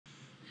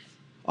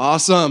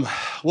Awesome.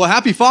 Well,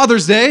 happy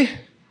Father's Day.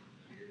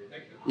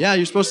 Yeah,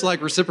 you're supposed to like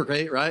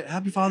reciprocate, right?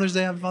 Happy Father's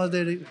Day, happy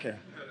Father's Day. Okay.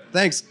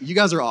 Thanks. You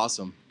guys are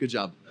awesome. Good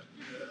job.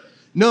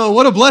 No,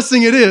 what a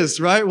blessing it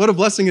is, right? What a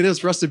blessing it is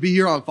for us to be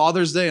here on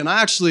Father's Day. And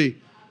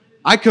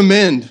I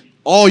commend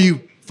all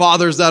you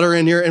fathers that are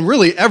in here and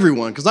really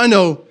everyone, because I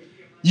know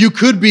you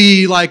could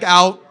be like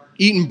out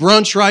eating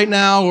brunch right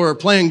now or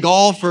playing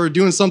golf or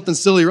doing something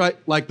silly right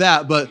like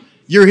that, but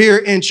you're here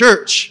in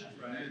church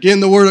getting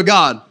the word of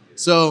God.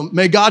 So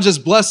may God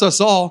just bless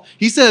us all.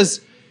 He says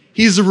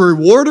he's a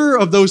rewarder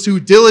of those who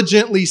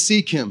diligently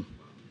seek him.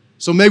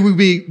 So may we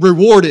be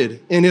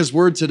rewarded in his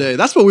word today.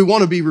 That's what we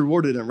want to be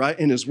rewarded in, right?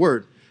 In his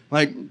word.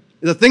 Like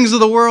the things of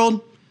the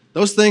world,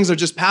 those things are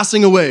just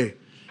passing away.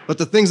 But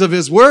the things of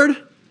his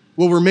word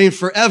will remain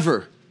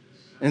forever.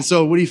 And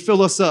so would he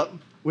fill us up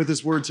with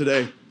his word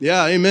today?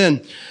 Yeah,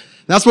 amen.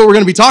 That's what we're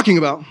going to be talking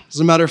about, as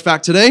a matter of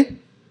fact, today.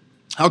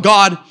 How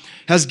God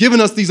has given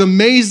us these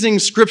amazing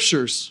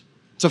scriptures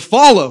to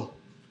follow.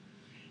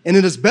 And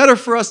it is better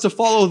for us to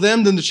follow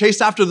them than to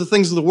chase after the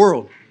things of the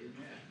world.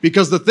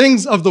 Because the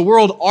things of the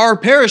world are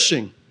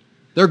perishing.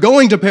 They're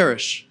going to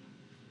perish.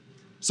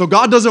 So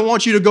God doesn't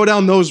want you to go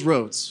down those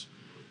roads.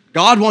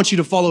 God wants you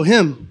to follow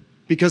him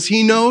because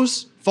he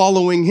knows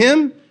following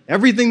him,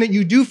 everything that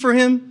you do for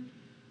him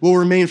will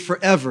remain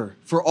forever,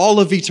 for all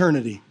of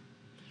eternity.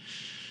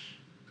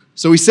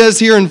 So he says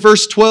here in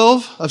verse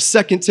 12 of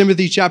 2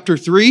 Timothy chapter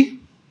 3,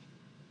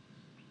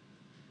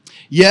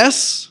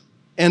 yes,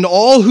 and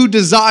all who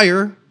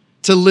desire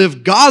to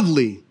live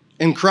godly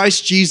in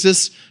Christ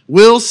Jesus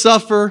will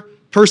suffer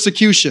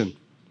persecution.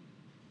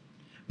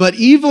 But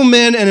evil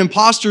men and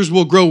impostors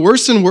will grow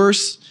worse and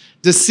worse,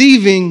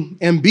 deceiving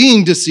and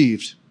being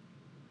deceived.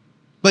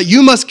 But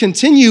you must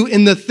continue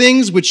in the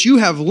things which you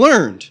have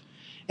learned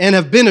and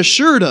have been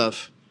assured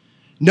of,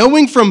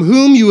 knowing from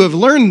whom you have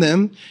learned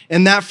them,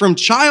 and that from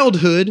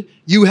childhood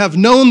you have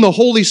known the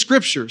Holy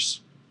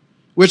Scriptures,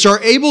 which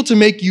are able to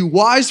make you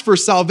wise for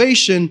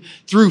salvation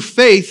through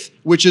faith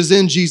which is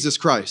in Jesus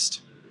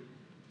Christ.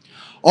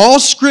 All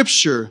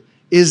Scripture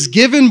is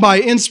given by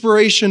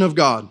inspiration of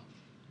God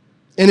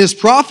and is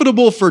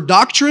profitable for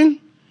doctrine,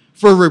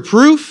 for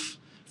reproof,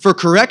 for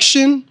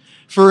correction,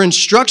 for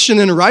instruction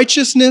in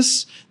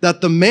righteousness,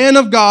 that the man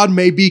of God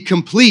may be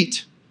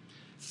complete,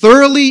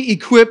 thoroughly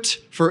equipped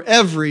for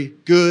every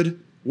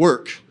good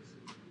work.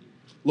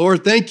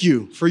 Lord, thank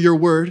you for your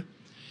word,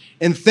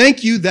 and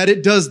thank you that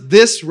it does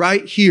this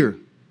right here.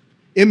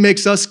 It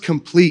makes us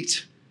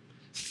complete,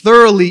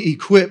 thoroughly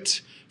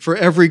equipped for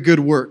every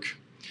good work,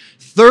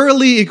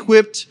 thoroughly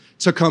equipped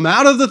to come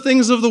out of the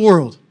things of the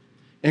world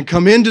and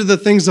come into the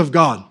things of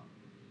God,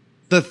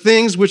 the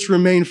things which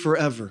remain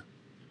forever.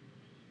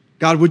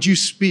 God, would you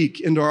speak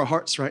into our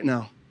hearts right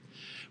now?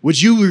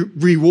 Would you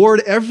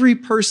reward every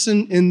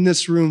person in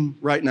this room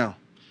right now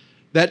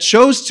that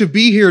chose to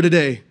be here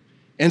today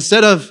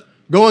instead of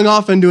going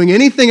off and doing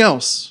anything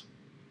else,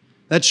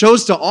 that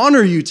chose to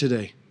honor you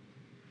today,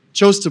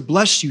 chose to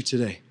bless you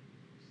today?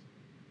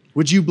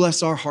 Would you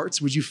bless our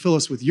hearts? Would you fill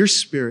us with your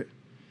spirit?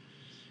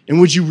 And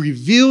would you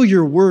reveal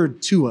your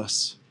word to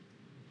us?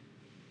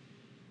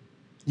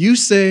 You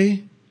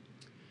say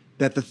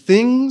that the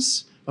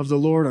things of the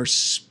Lord are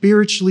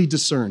spiritually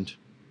discerned.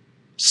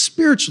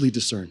 Spiritually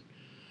discerned.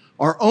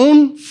 Our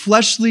own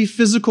fleshly,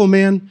 physical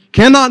man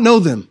cannot know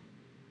them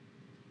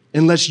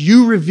unless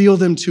you reveal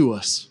them to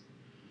us.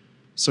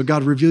 So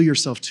God, reveal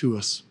yourself to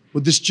us.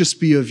 Would this just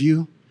be of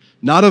you?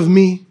 Not of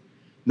me,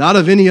 not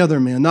of any other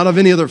man, not of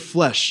any other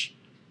flesh.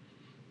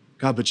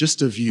 God, but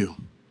just of you.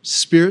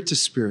 Spirit to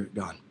spirit,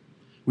 God.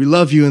 We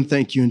love you and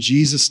thank you. In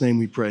Jesus' name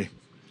we pray.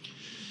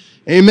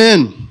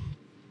 Amen.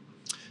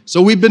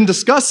 So we've been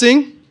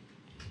discussing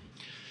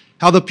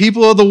how the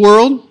people of the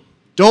world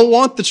don't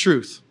want the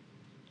truth.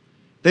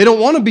 They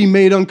don't want to be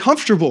made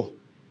uncomfortable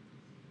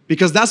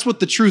because that's what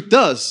the truth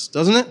does,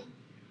 doesn't it?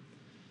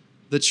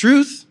 The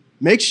truth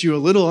makes you a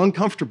little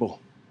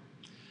uncomfortable.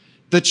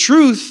 The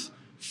truth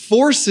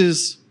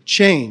forces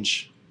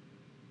change.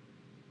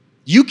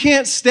 You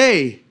can't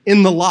stay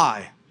in the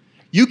lie.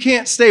 You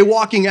can't stay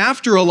walking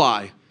after a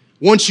lie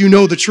once you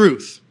know the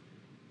truth.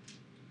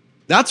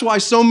 That's why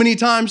so many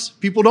times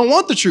people don't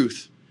want the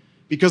truth,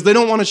 because they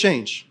don't want to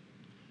change.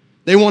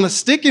 They want to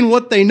stick in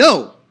what they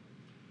know.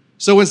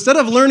 So instead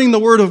of learning the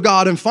word of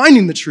God and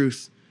finding the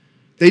truth,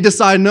 they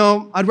decide,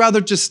 no, I'd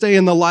rather just stay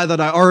in the lie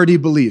that I already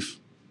believe.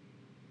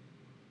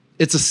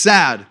 It's a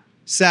sad,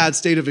 sad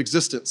state of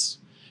existence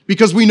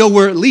because we know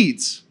where it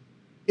leads.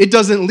 It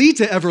doesn't lead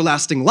to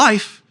everlasting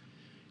life.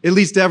 It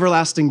leads to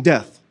everlasting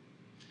death.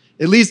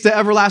 It leads to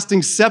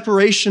everlasting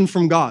separation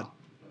from God.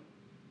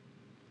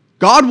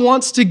 God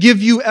wants to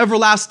give you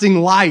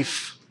everlasting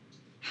life.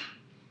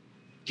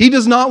 He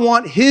does not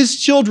want his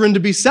children to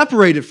be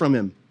separated from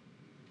him.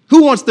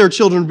 Who wants their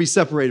children to be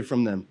separated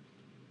from them?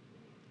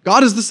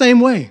 God is the same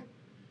way.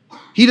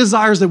 He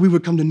desires that we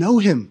would come to know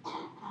him,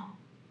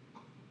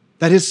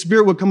 that his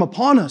spirit would come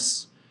upon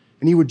us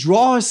and he would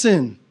draw us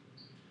in,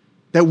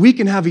 that we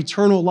can have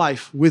eternal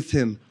life with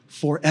him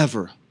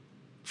forever.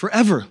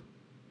 Forever.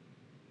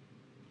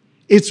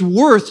 it's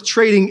worth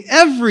trading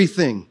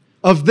everything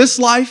of this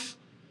life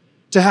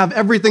to have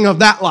everything of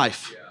that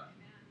life.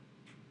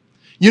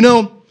 You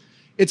know,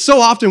 it's so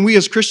often we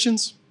as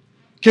Christians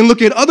can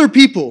look at other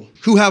people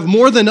who have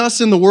more than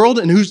us in the world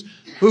and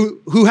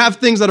who have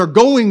things that are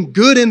going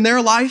good in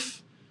their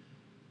life.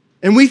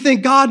 And we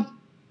think, God,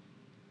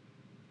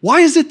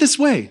 why is it this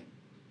way?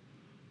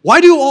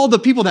 Why do all the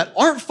people that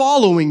aren't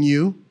following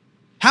you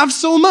have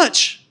so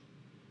much?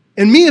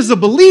 And me as a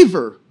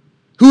believer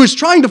who is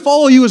trying to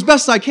follow you as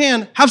best I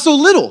can have so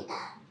little.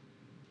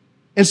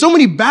 And so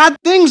many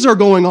bad things are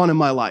going on in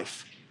my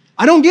life.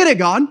 I don't get it,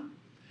 God.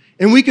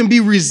 And we can be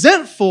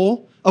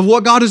resentful of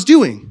what God is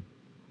doing.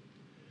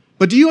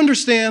 But do you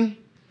understand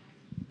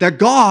that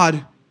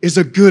God is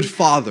a good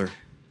father?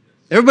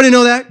 Everybody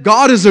know that?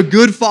 God is a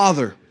good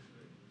father.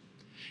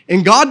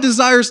 And God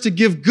desires to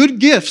give good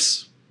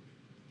gifts.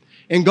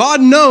 And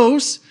God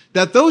knows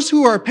that those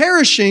who are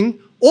perishing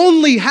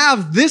only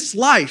have this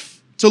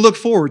life to look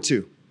forward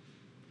to.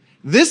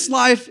 This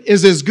life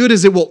is as good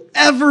as it will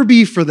ever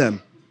be for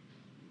them.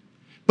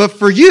 But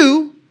for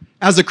you,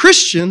 as a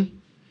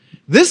Christian,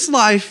 this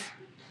life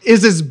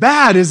is as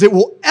bad as it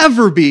will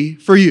ever be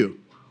for you.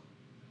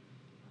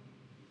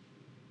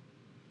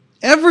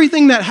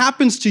 Everything that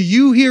happens to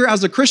you here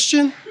as a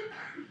Christian,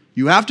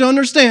 you have to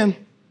understand,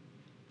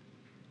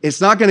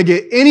 it's not going to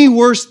get any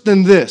worse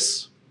than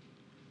this.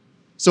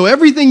 So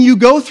everything you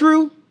go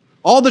through,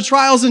 all the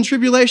trials and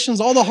tribulations,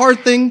 all the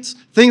hard things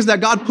that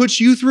God puts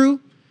you through,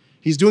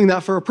 He's doing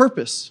that for a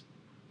purpose.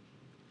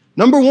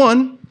 Number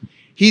one,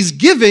 He's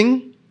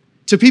giving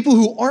to people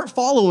who aren't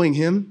following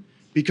Him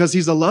because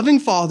He's a loving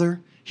Father.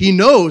 He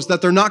knows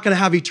that they're not going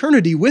to have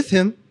eternity with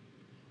Him,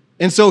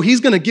 and so He's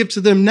going to give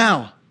to them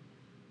now.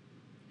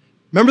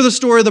 Remember the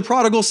story of the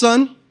prodigal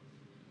son?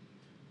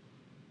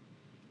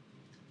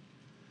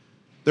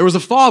 There was a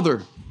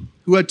father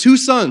who had two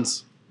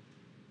sons.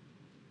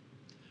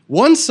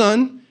 One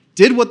son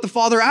did what the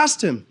father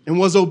asked him and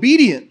was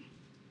obedient.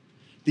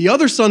 The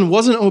other son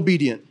wasn't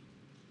obedient,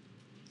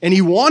 and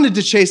he wanted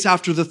to chase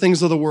after the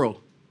things of the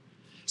world.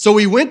 So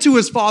he went to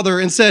his father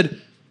and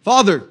said,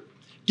 "Father,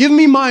 give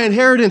me my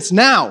inheritance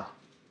now.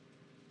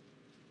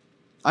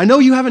 I know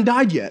you haven't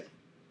died yet,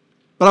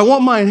 but I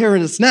want my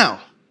inheritance now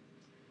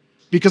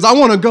because I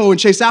want to go and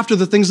chase after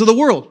the things of the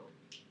world."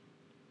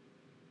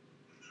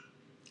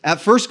 At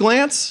first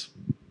glance,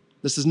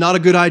 this is not a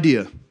good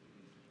idea.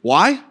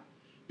 Why?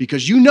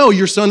 Because you know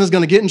your son is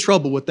going to get in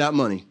trouble with that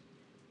money.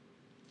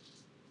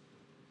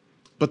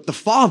 But the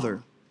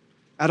father,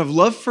 out of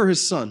love for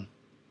his son,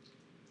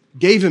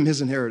 gave him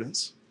his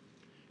inheritance.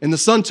 And the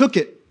son took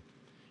it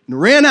and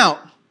ran out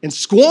and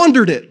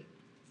squandered it,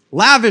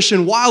 lavish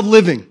and wild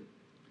living,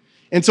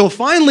 until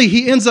finally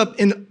he ends up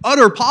in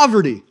utter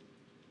poverty.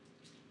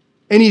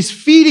 And he's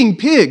feeding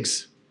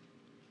pigs.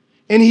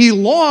 And he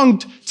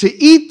longed to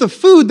eat the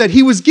food that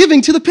he was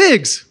giving to the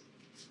pigs.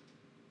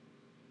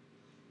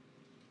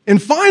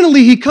 And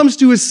finally he comes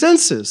to his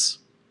senses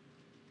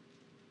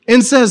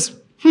and says,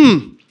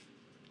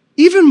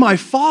 even my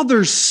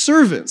father's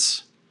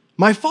servants,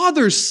 my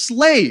father's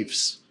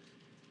slaves,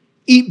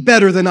 eat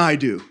better than I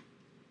do.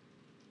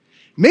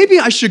 Maybe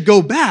I should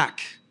go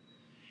back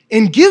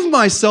and give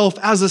myself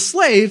as a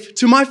slave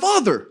to my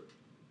father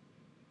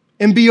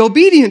and be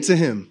obedient to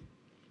him.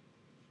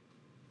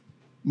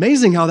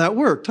 Amazing how that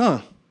worked, huh?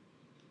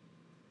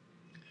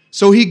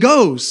 So he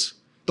goes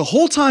the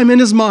whole time in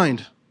his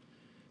mind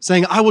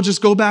saying, I will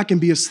just go back and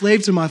be a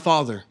slave to my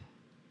father.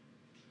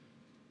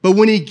 But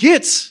when he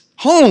gets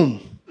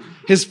home,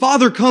 his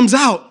father comes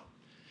out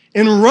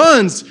and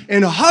runs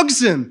and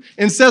hugs him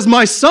and says,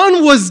 my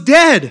son was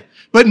dead,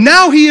 but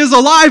now he is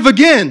alive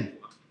again.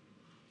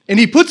 And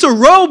he puts a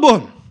robe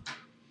on.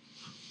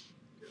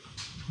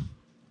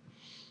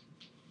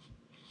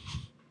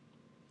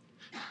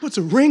 Puts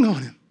a ring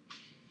on him.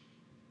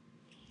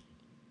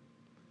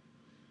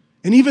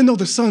 And even though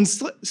the son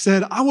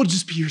said, I will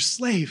just be your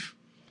slave,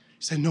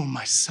 he said, no,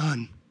 my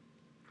son,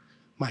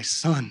 my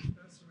son.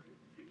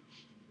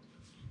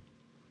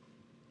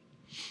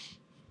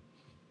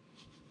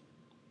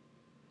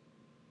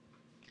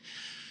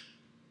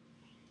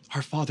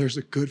 Our Father is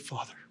a good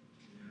Father.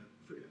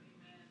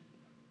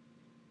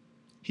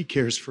 He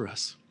cares for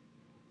us.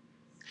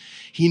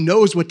 He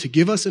knows what to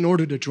give us in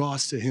order to draw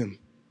us to Him.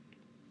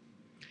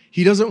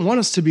 He doesn't want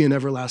us to be in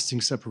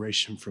everlasting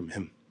separation from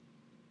Him.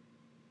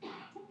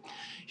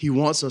 He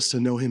wants us to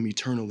know Him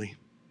eternally.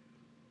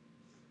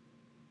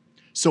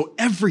 So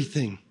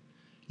everything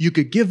you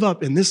could give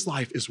up in this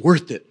life is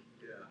worth it.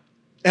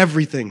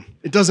 Everything.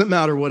 It doesn't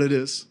matter what it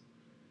is.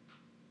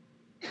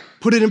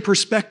 Put it in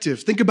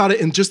perspective. Think about it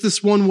in just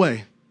this one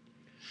way.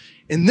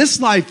 In this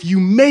life, you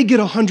may get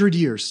 100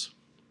 years.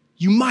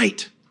 You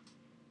might.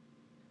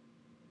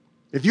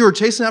 If you were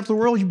chasing after the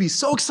world, you'd be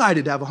so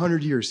excited to have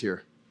 100 years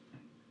here.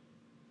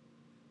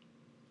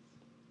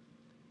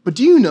 But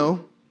do you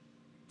know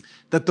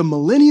that the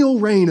millennial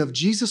reign of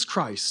Jesus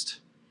Christ,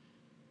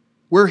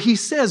 where He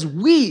says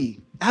we,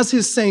 as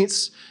His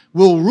saints,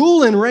 will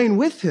rule and reign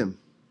with Him,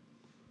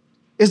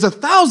 is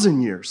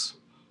 1,000 years?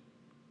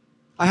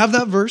 I have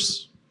that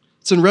verse.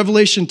 It's in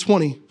Revelation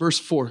 20, verse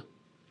 4. It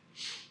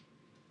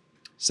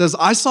says,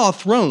 I saw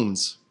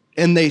thrones,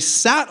 and they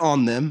sat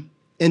on them,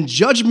 and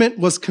judgment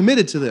was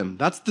committed to them.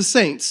 That's the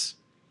saints.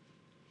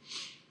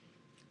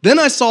 Then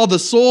I saw the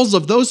souls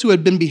of those who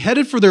had been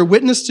beheaded for their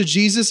witness to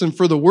Jesus and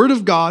for the word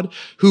of God,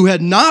 who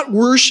had not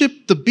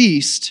worshiped the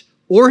beast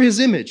or his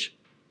image,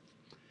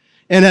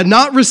 and had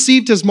not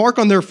received his mark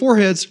on their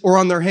foreheads or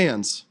on their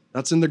hands.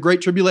 That's in the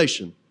Great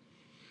Tribulation.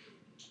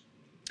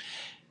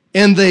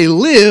 And they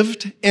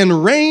lived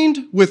and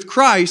reigned with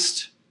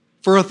Christ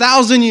for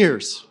 1,000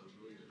 years.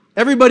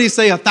 Everybody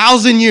say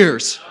 1,000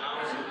 years.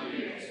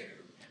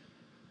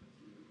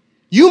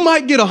 You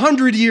might get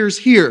 100 years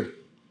here,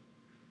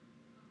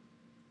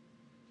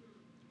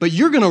 but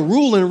you're going to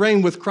rule and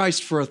reign with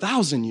Christ for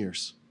 1,000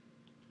 years.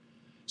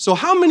 So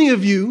how many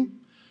of you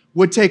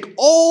would take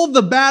all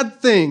the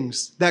bad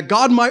things that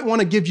God might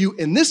want to give you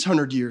in this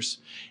 100 years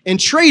and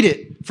trade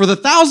it for the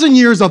 1,000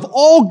 years of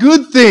all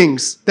good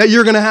things that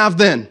you're going to have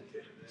then?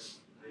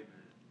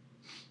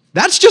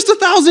 That's just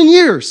 1,000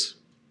 years.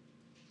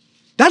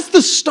 That's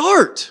the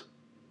start.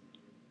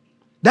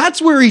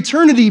 That's where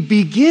eternity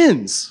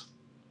begins.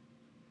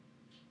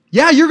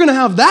 Yeah, you're going to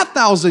have that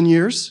 1,000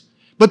 years,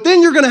 but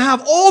then you're going to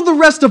have all the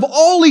rest of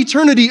all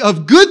eternity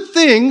of good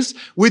things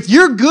with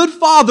your good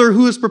Father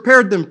who has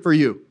prepared them for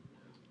you.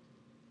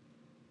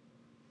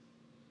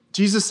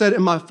 Jesus said,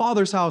 in my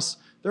Father's house,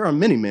 there are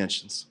many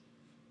mansions.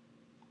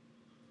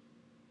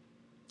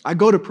 I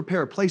go to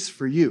prepare a place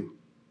for you.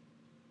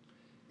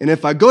 And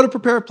if I go to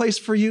prepare a place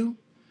for you,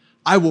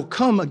 I will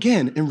come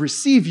again and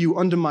receive you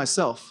unto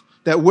myself,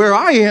 that where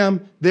I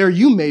am, there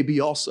you may be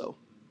also.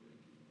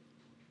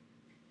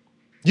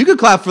 You could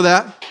clap for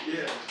that.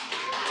 Yeah.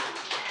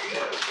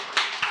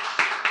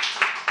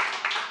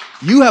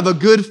 You have a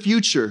good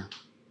future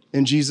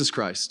in Jesus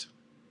Christ.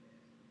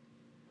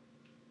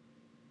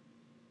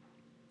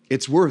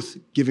 It's worth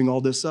giving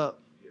all this up.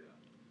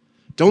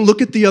 Don't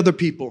look at the other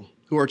people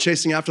who are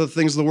chasing after the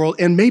things of the world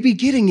and maybe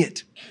getting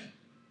it.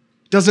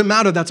 Doesn't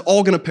matter, that's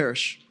all going to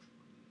perish.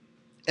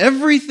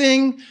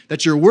 Everything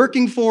that you're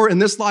working for in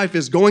this life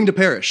is going to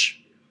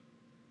perish.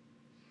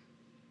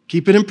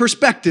 Keep it in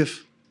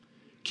perspective.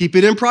 Keep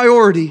it in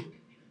priority.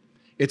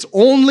 It's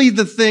only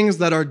the things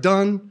that are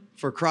done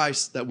for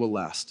Christ that will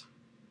last.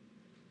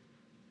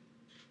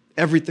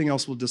 Everything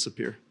else will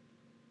disappear.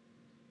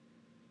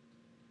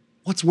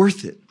 What's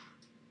worth it?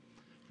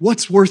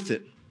 What's worth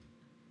it?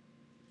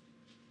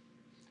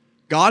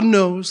 God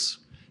knows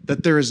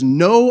that there is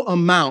no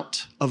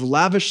amount of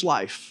lavish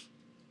life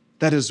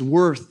that is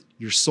worth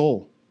your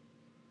soul.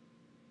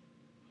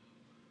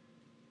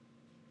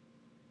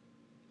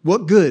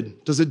 What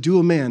good does it do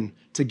a man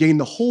to gain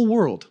the whole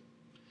world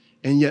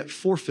and yet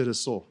forfeit his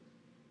soul?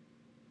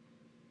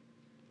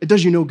 It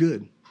does you no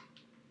good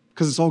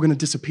because it's all going to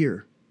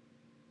disappear.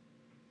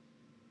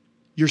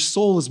 Your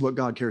soul is what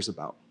God cares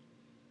about.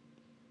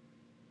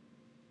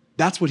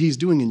 That's what he's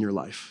doing in your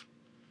life.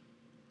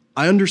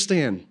 I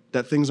understand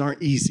that things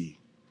aren't easy.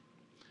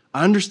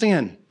 I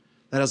understand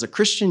that as a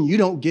Christian, you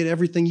don't get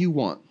everything you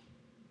want.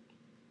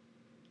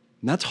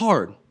 And that's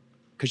hard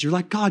because you're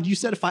like, God, you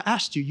said if I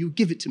asked you, you'd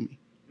give it to me.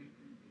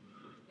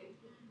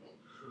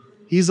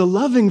 He's a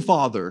loving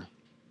Father.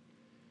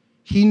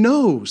 He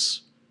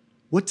knows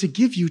what to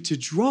give you to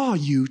draw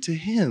you to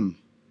him.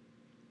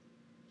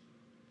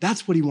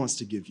 That's what he wants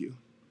to give you.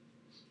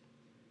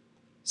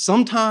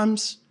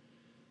 Sometimes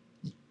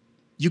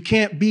you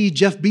can't be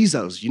Jeff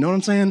Bezos, you know what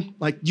I'm saying?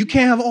 Like, you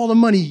can't have all the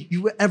money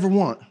you ever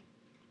want.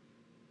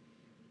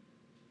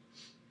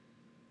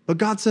 But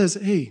God says,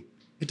 hey,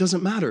 it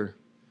doesn't matter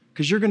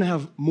because you're going to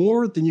have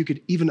more than you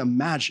could even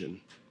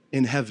imagine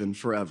in heaven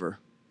forever.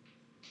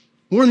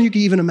 More than you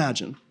could even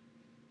imagine.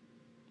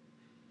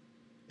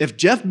 If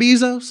Jeff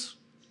Bezos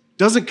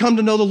doesn't come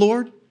to know the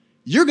Lord,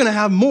 you're going to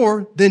have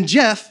more than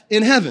Jeff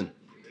in heaven.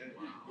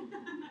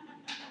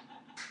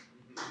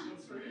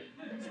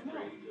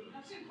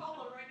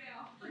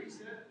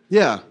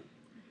 Yeah.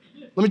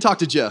 Let me talk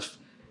to Jeff.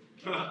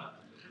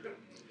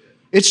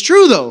 It's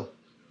true, though.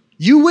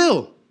 You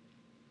will.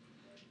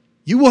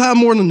 You will have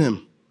more than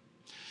him.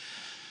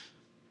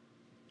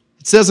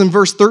 It says in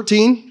verse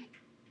 13,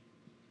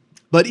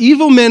 but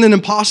evil men and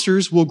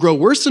impostors will grow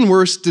worse and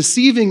worse,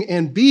 deceiving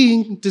and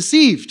being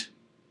deceived.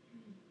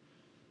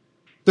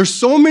 There's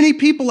so many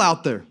people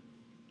out there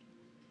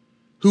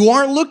who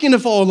aren't looking to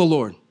follow the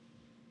Lord.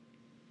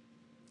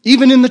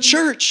 Even in the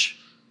church,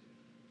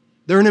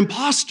 they're an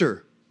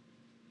imposter.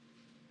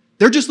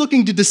 They're just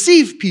looking to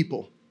deceive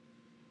people.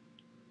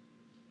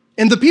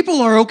 And the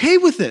people are okay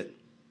with it.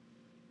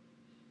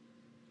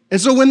 And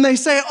so when they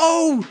say,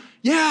 oh,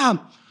 yeah,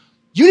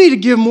 you need to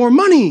give more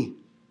money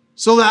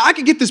so that I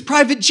could get this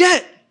private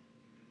jet.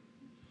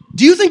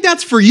 Do you think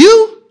that's for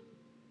you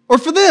or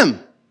for them?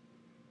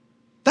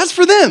 That's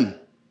for them.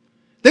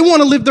 They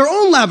want to live their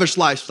own lavish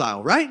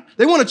lifestyle, right?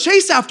 They want to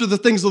chase after the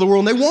things of the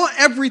world, and they want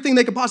everything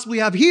they could possibly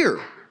have here.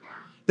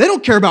 They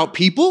don't care about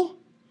people.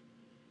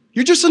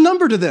 You're just a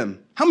number to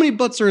them. How many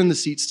butts are in the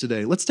seats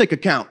today? Let's take a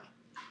count.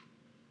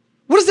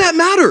 What does that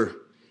matter?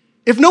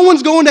 If no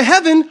one's going to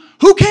heaven,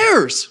 who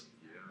cares?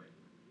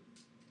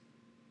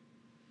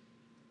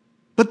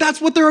 But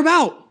that's what they're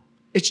about.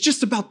 It's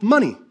just about the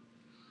money.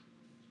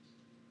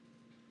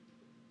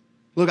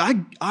 Look,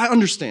 I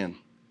understand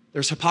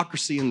there's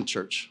hypocrisy in the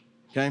church,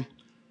 okay?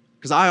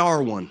 Because I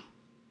are one.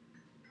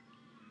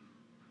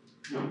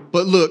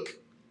 But look,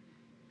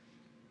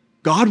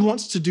 God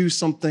wants to do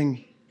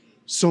something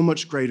so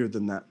much greater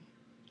than that.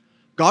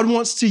 God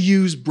wants to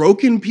use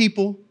broken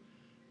people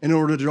in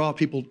order to draw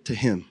people to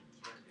him.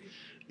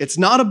 It's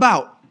not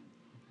about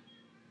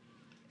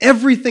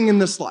everything in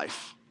this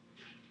life.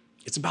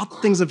 It's about the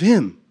things of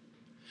him.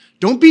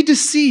 Don't be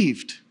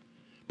deceived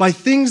by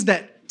things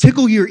that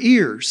tickle your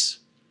ears,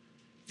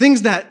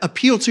 things that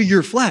appeal to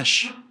your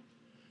flesh.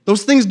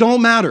 Those things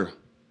don't matter.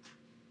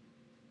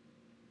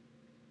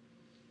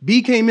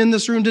 B came in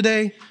this room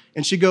today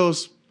and she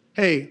goes,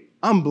 hey,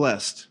 I'm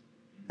blessed.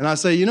 And I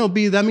say,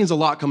 B, that means a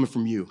lot coming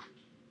from you.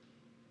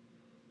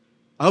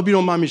 I hope you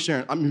don't mind me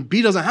sharing. I mean,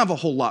 B doesn't have a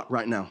whole lot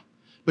right now.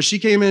 But she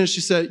came in and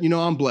she said,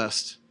 I'm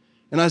blessed.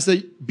 And I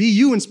said, B,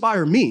 you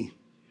inspire me.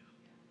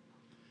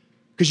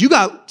 Because you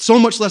got so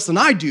much less than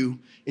I do.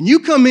 And you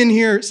come in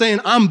here saying,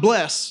 I'm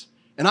blessed.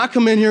 And I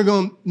come in here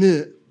going,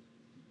 meh.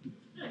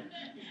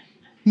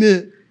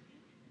 Meh.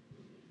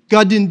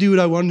 God didn't do what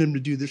I wanted him to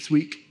do this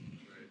week.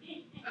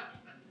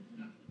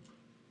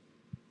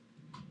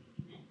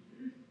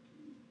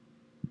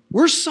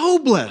 We're so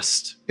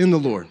blessed in the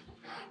Lord.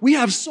 We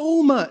have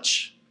so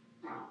much.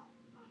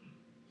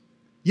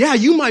 Yeah,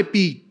 you might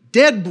be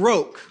dead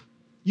broke.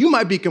 You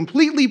might be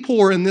completely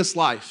poor in this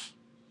life.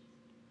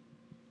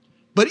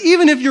 But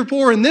even if you're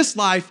poor in this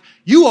life,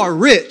 you are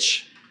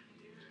rich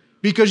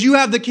because you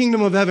have the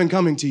kingdom of heaven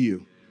coming to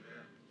you.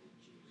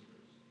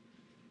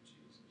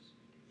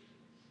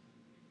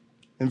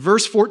 In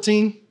verse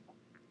 14,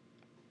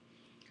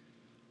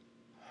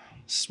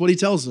 this is what he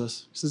tells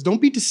us. He says,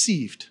 don't be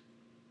deceived.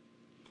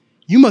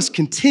 You must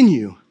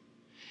continue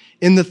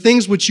in the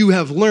things which you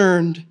have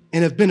learned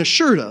and have been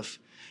assured of,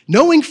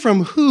 knowing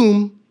from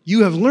whom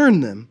you have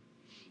learned them,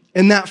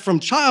 and that from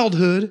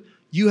childhood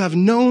you have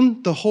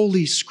known the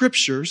holy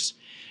scriptures,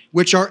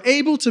 which are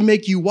able to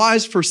make you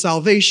wise for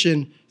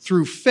salvation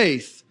through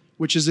faith,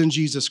 which is in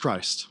Jesus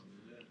Christ.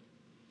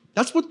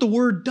 That's what the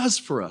word does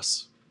for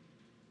us.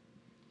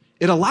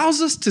 It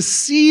allows us to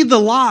see the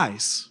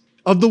lies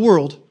of the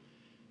world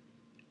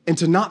and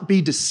to not be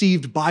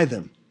deceived by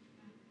them.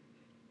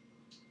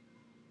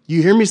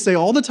 You hear me say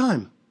all the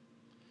time,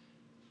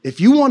 if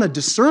you want to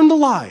discern the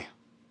lie,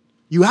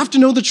 you have to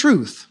know the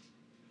truth.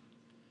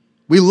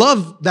 We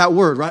love that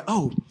word, right?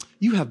 Oh,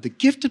 you have the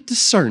gift of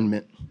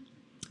discernment.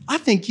 I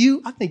think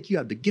you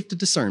have the gift of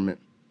discernment.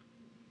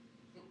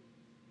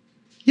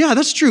 Yeah,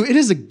 that's true. It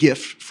is a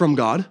gift from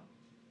God.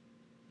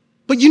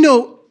 But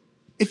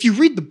if you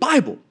read the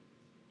Bible,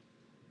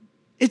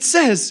 it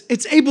says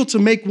it's able to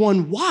make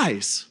one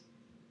wise.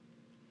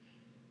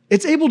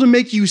 It's able to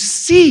make you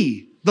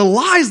see the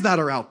lies that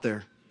are out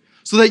there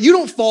so that you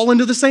don't fall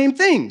into the same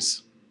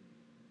things.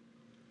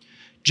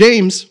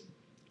 James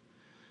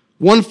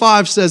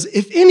 1:5 says,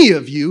 if any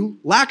of you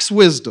lacks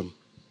wisdom,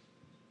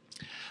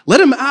 let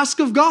him ask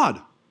of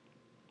God,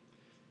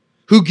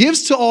 who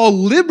gives to all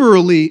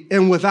liberally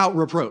and without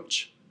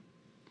reproach,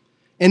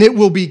 and it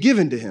will be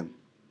given to him.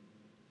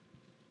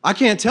 I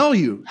can't tell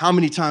you how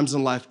many times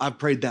in life I've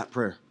prayed that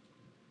prayer.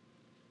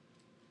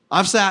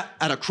 I've sat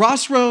at a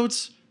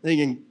crossroads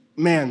thinking,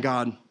 man,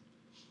 God,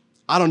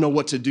 I don't know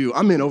what to do.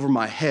 I'm in over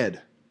my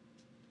head.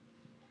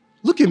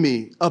 Look at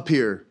me up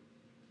here,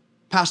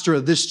 pastor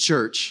of this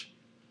church.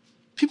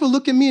 People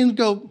look at me and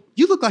go,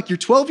 you look like you're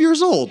 12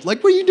 years old.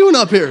 Like, what are you doing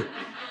up here?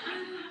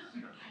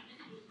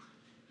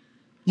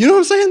 You know what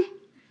I'm saying?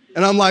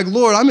 And I'm like,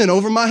 Lord, I'm in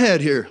over my head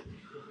here.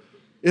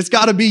 It's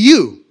got to be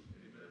you.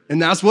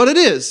 And that's what it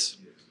is.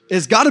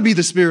 It's got to be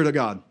the Spirit of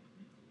God.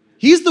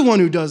 He's the one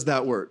who does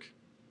that work.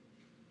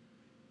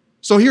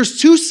 So here's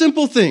two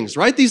simple things.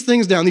 Write these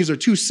things down. These are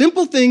two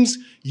simple things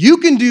you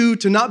can do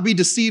to not be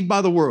deceived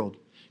by the world.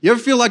 You ever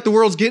feel like the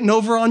world's getting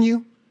over on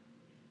you?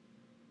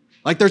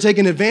 Like they're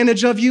taking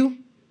advantage of you?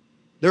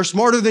 They're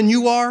smarter than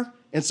you are,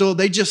 and so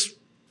they just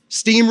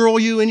steamroll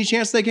you any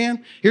chance they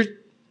can? Here's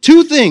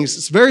two things.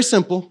 It's very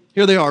simple.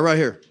 Here they are right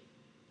here.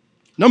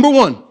 Number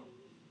one,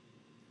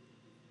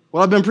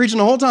 what I've been preaching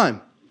the whole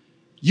time.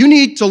 You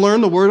need to learn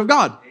the Word of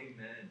God.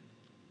 Amen.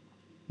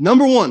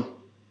 Number one,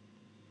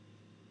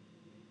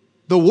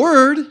 the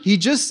Word, he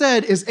just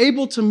said, is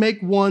able to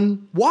make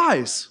one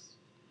wise.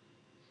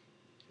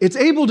 It's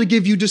able to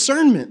give you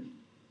discernment.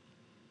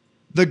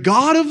 The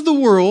God of the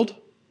world,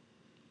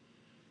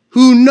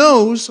 who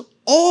knows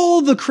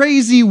all the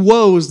crazy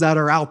woes that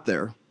are out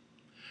there,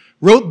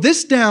 wrote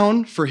this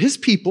down for his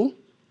people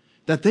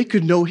that they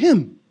could know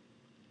him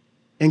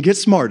and get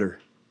smarter.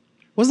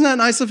 Wasn't that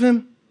nice of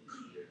him?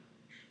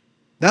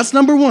 That's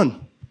number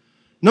one.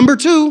 Number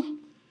two,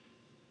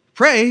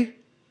 pray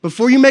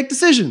before you make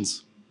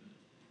decisions.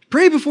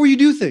 Pray before you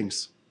do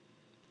things.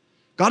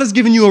 God has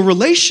given you a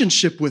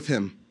relationship with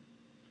him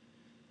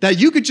that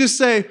you could just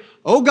say,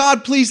 oh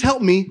God, please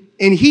help me,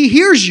 and he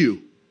hears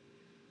you.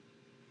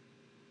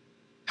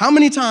 How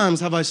many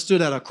times have I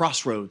stood at a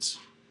crossroads?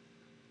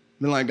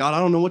 Been like, God, I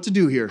don't know what to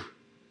do here.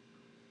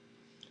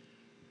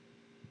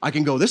 I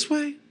can go this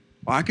way,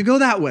 or I could go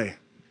that way.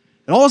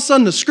 And all of a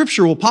sudden, the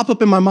scripture will pop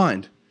up in my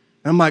mind.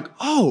 And I'm like,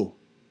 oh,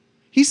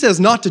 he says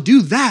not to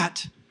do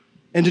that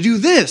and to do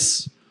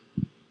this.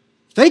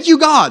 Thank you,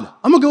 God.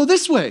 I'm going to go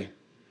this way.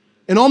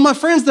 And all my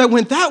friends that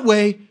went that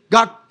way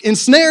got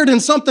ensnared in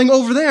something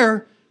over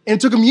there, and it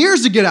took them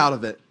years to get out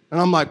of it.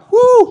 And I'm like,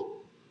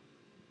 whoo.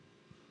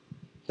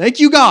 Thank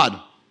you, God.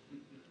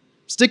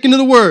 Sticking to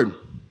the word.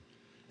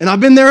 And I've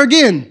been there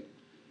again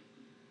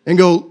and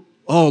go,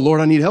 oh,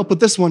 Lord, I need help with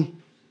this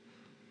one.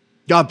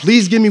 God,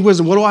 please give me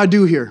wisdom. What do I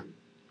do here?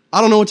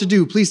 I don't know what to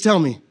do. Please tell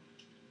me.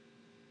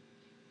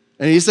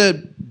 And he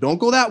said, don't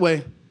go that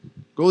way.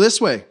 Go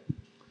this way.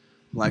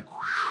 I'm like, whew.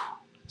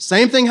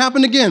 Same thing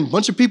happened again. A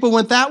bunch of people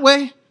went that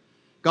way,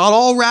 got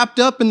all wrapped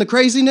up in the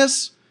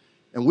craziness,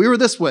 and we were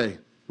this way.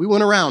 We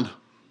went around.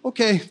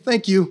 Okay,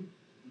 thank you.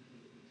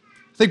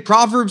 I think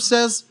Proverbs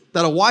says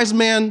that a wise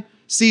man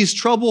sees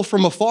trouble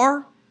from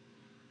afar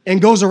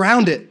and goes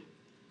around it.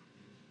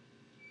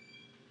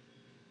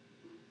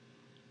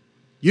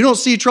 You don't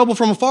see trouble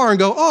from afar and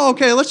go, oh,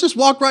 okay, let's just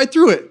walk right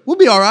through it. We'll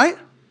be all right.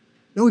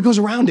 No, he goes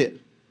around it.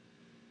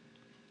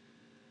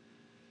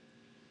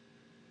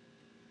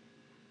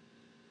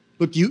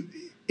 Look,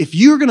 if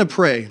you're going to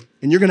pray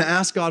and you're going to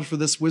ask God for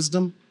this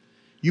wisdom,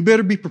 you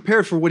better be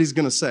prepared for what he's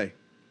going to say.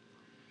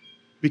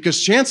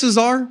 Because chances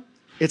are,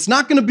 it's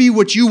not going to be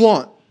what you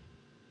want.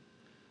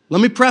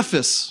 Let me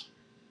preface,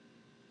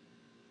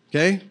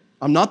 okay?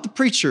 I'm not the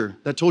preacher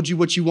that told you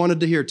what you wanted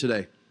to hear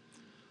today.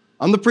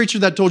 I'm the preacher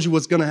that told you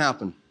what's going to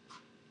happen.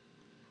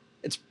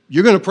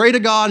 You're going to pray to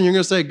God and you're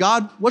going to say,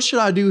 God, what should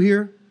I do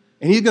here?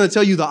 And he's going to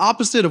tell you the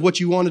opposite of what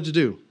you wanted to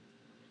do.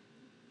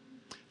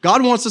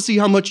 God wants to see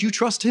how much you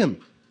trust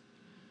him.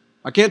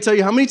 I can't tell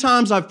you how many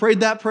times I've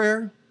prayed that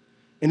prayer,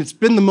 and it's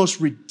been the most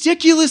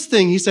ridiculous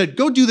thing. He said,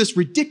 go do this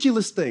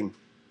ridiculous thing.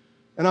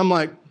 And I'm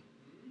like,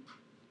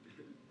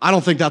 I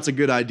don't think that's a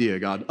good idea,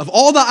 God. Of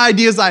all the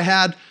ideas I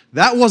had,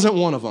 that wasn't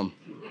one of them.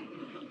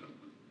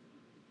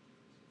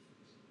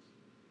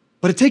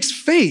 But it takes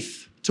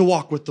faith to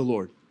walk with the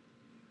Lord.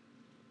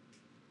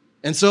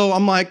 And so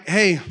I'm like,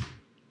 hey,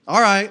 all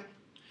right,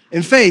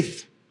 in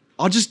faith,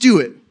 I'll just do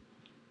it.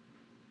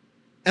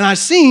 And I've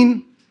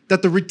seen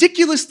that the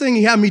ridiculous thing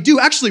he had me do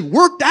actually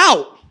worked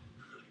out.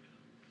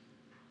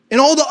 And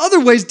all the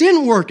other ways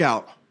didn't work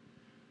out.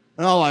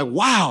 And I'm like,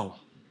 wow,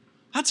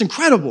 that's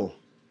incredible.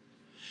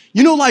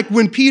 You know, like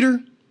when Peter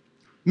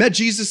met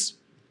Jesus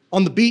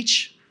on the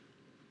beach,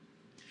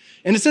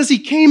 and it says he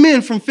came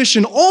in from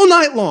fishing all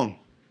night long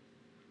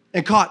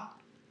and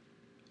caught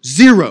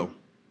zero.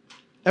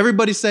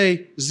 Everybody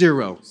say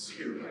zero.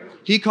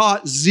 He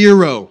caught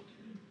zero.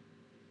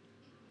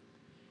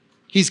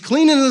 He's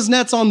cleaning his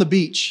nets on the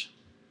beach.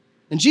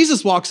 And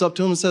Jesus walks up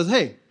to him and says,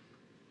 hey,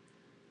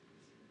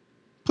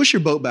 push your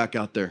boat back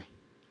out there.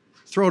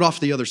 Throw it off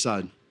the other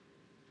side.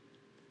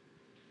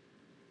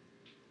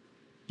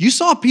 You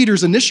saw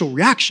Peter's initial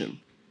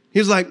reaction. He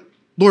was like,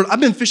 Lord, I've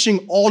been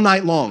fishing all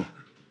night long.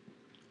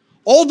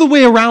 All the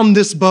way around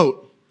this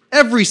boat,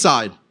 every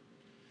side.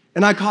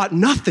 And I caught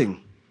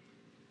nothing.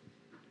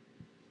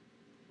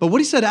 But what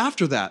he said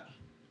after that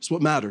is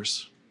what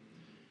matters.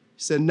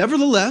 He said,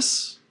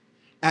 nevertheless,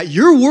 at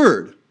your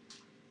word,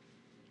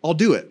 I'll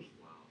do it.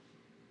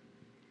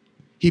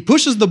 He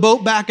pushes the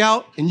boat back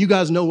out, and you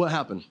guys know what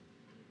happened.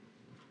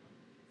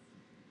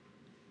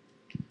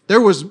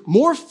 There was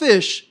more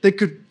fish that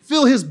could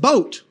fill his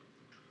boat.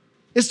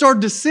 It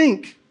started to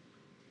sink.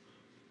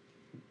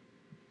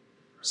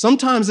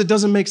 Sometimes it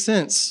doesn't make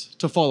sense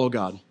to follow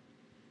God.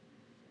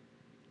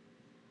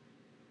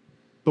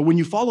 But when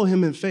you follow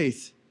him in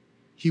faith,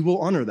 he will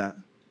honor that,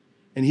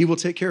 and he will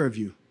take care of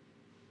you.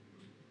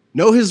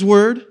 Know his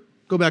word.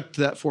 Go back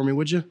to that for me,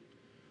 would you?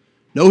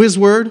 Know his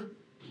word.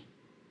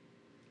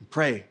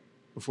 Pray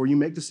before you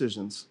make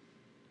decisions.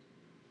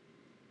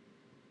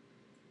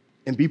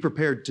 And be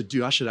prepared to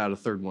do. I should add a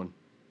third one.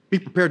 Be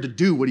prepared to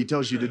do what he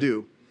tells you to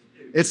do.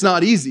 It's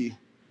not easy,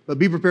 but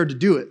be prepared to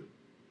do it.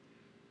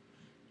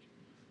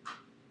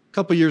 A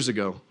couple years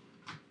ago,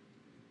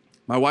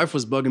 my wife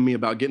was bugging me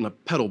about getting a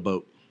pedal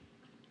boat.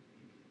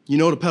 You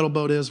know what a pedal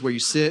boat is? Where you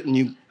sit and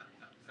you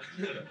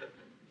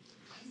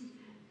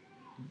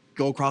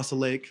go across the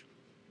lake.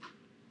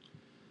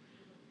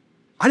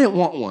 I didn't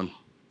want one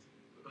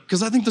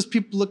because I think those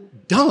people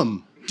look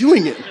dumb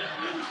doing it.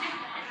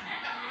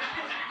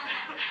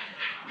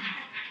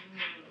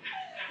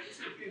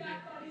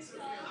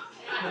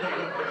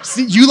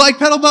 See, you like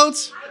pedal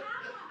boats?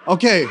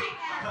 Okay.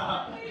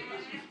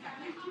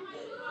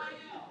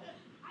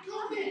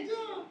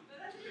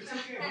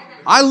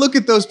 I look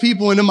at those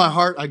people and in my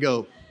heart I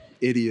go,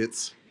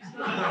 idiots.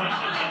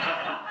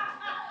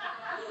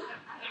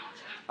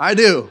 I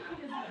do.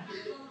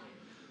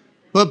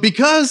 But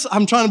because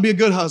I'm trying to be a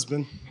good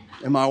husband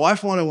and my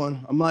wife wanted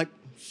one, I'm like,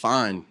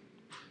 fine.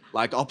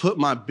 Like, I'll put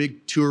my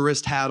big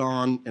tourist hat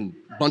on and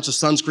a bunch of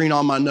sunscreen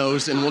on my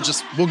nose and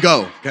we'll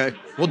go, okay?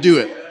 We'll do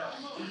it.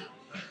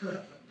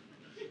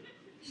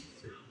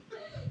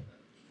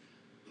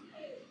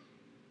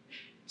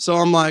 So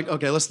I'm like,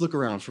 okay, let's look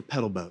around for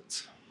pedal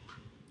boats.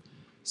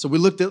 So we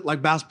looked at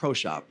like Bass Pro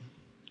Shop,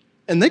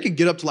 and they could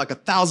get up to like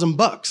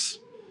 $1,000.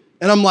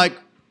 And I'm like,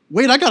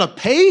 wait, I gotta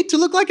pay to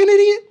look like an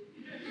idiot?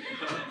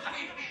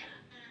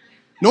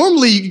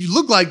 Normally, you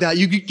look like that,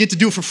 you get to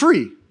do it for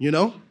free, you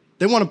know?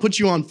 They want to put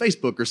you on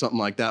Facebook or something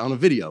like that on a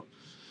video.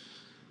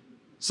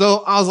 So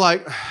I was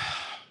like,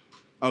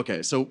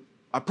 okay, so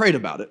I prayed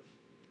about it.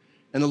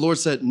 And the Lord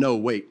said, no,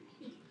 wait.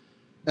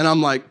 And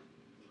I'm like,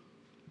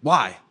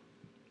 why?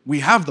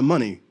 We have the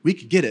money. We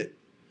could get it.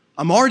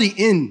 I'm already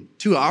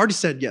into it. I already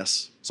said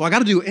yes. So I got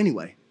to do it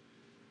anyway.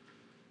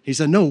 He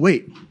said, no,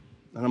 wait.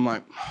 And I'm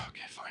like,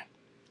 okay, fine.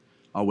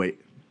 I'll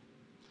wait.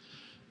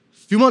 A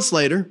few months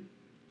later,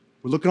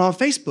 we're looking on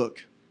Facebook.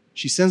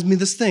 She sends me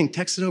this thing,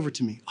 texts it over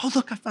to me. Oh,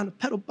 look, I found a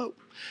pedal boat.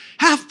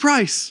 Half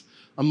price.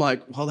 I'm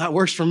like, well, that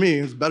works for me.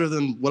 It's better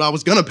than what I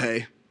was going to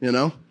pay, you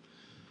know?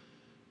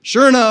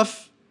 Sure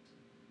enough,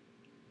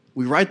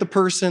 we write the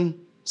person.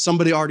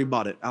 Somebody already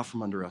bought it out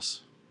from under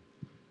us.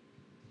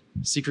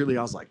 Secretly,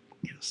 I was like,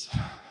 yes.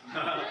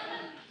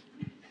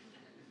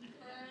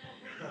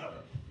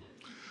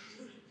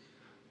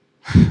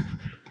 I'm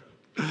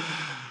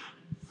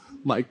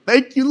like,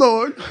 thank you,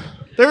 Lord.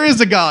 There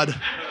is a God.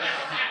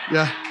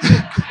 Yeah.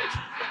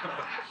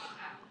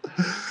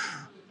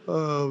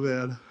 Oh,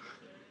 man.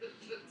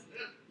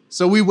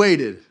 So we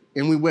waited,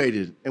 and we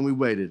waited, and we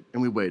waited,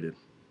 and we waited.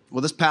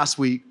 Well, this past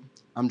week,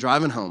 I'm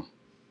driving home,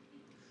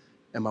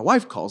 and my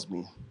wife calls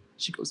me.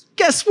 She goes,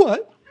 guess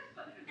what?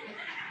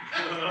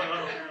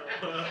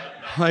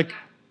 Like,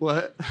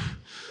 what?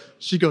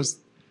 She goes,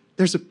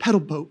 there's a pedal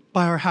boat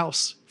by our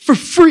house for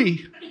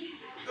free.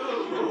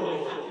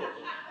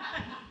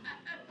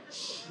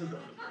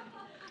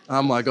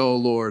 I'm like, oh,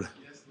 Lord.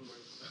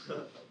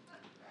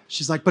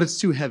 She's like, but it's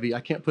too heavy. I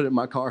can't put it in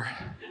my car.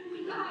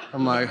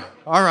 I'm like,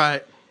 all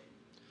right.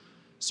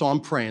 So I'm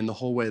praying the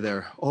whole way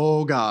there.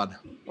 Oh, God.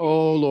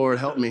 Oh, Lord,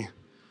 help me.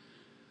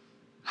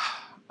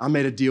 I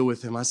made a deal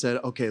with him. I said,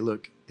 okay,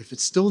 look, if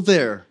it's still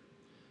there,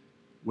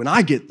 when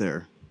I get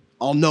there,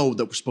 I'll know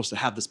that we're supposed to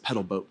have this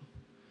pedal boat.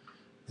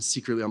 And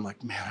secretly, I'm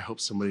like, man, I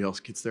hope somebody else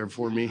gets there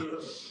for me.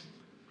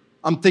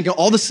 I'm thinking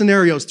all the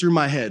scenarios through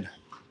my head.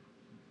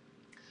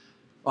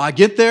 Well, I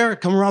get there,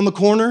 come around the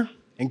corner,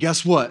 and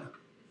guess what?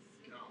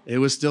 It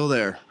was still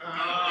there.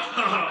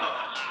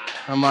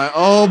 I'm like,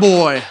 oh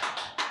boy.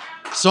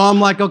 So I'm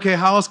like, okay,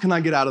 how else can I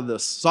get out of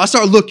this? So I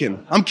start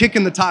looking. I'm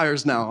kicking the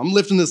tires now. I'm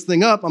lifting this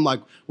thing up. I'm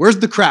like, where's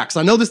the cracks?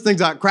 I know this thing's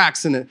got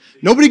cracks in it.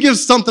 Nobody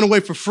gives something away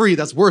for free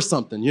that's worth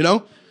something, you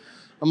know?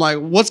 I'm like,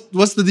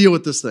 what's the deal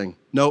with this thing?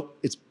 Nope,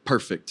 it's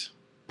perfect.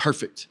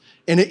 Perfect.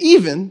 And it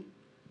even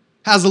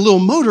has a little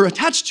motor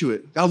attached to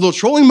it. Got a little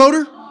trolling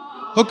motor,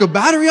 hook a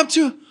battery up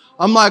to it.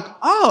 I'm like,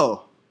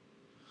 oh,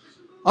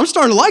 I'm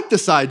starting to like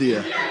this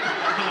idea.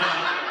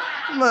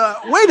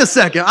 Wait a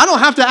second, I don't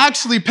have to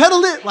actually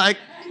pedal it. Like,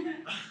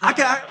 I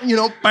can, you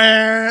know,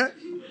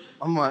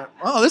 I'm like,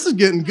 oh, this is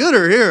getting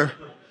gooder here.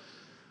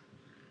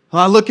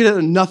 Well, I look at it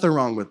and nothing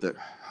wrong with it.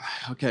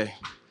 Okay,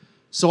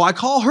 so I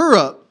call her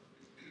up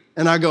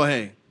and I go,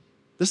 hey,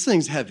 this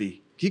thing's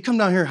heavy. Can you come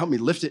down here and help me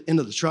lift it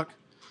into the truck?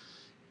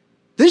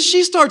 Then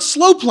she starts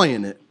slow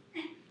playing it.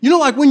 You know,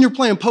 like when you're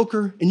playing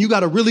poker and you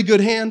got a really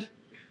good hand,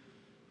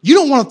 you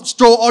don't want to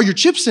throw all your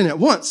chips in at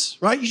once,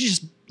 right? You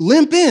just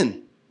limp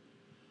in.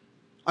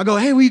 I go,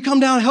 hey, will you come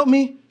down and help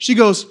me? She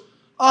goes,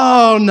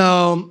 oh,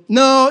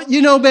 no,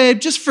 you know, babe,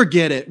 just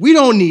forget it. We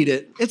don't need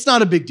it. It's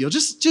not a big deal.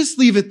 Just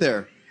leave it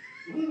there.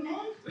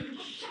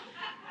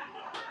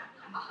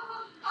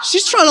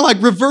 She's trying to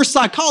like reverse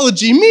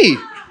psychology me.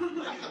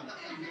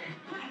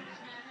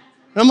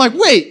 And I'm like,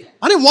 wait,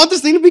 I didn't want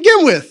this thing to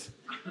begin with.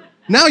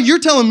 Now you're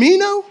telling me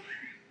no?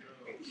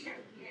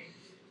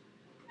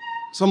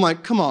 So I'm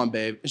like, come on,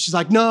 babe. And she's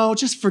like, no,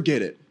 just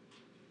forget it.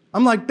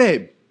 I'm like,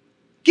 babe,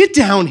 get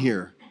down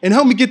here and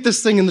help me get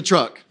this thing in the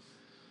truck.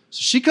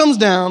 So she comes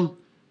down.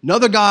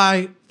 Another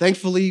guy,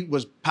 thankfully,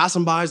 was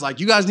passing by. He's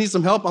like, you guys need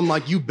some help? I'm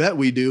like, you bet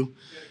we do.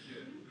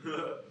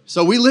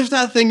 So we lift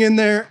that thing in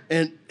there,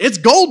 and it's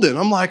golden.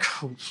 I'm like,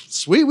 oh,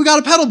 sweet, we got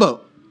a pedal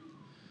boat.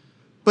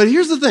 But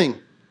here's the thing.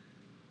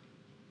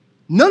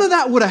 None of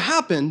that would have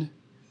happened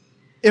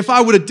if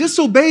I would have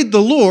disobeyed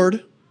the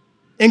Lord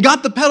and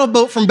got the pedal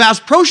boat from Bass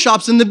Pro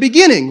Shops in the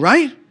beginning,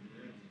 right?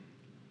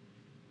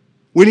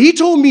 When he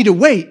told me to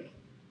wait,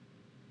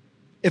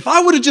 if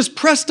I would have just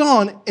pressed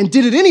on and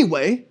did it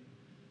anyway,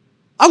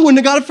 I wouldn't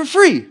have got it for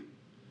free.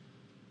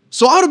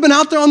 So I would have been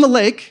out there on the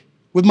lake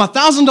with my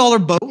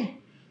 $1,000 boat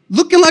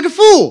looking like a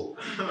fool.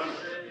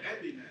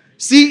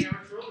 See,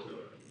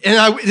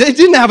 and it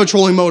didn't have a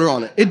trolling motor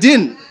on it. It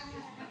didn't.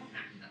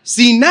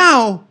 See,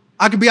 now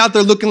I could be out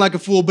there looking like a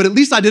fool, but at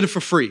least I did it for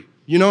free.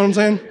 You know what I'm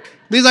saying?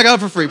 At least I got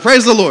it for free.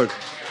 Praise the Lord.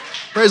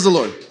 Praise the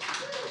Lord.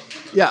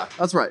 Yeah,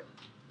 that's right.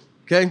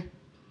 Okay?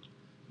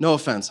 No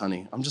offense,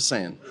 honey. I'm just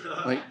saying.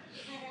 Like,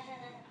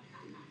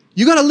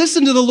 you got to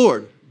listen to the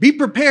Lord. Be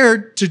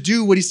prepared to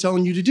do what he's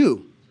telling you to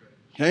do.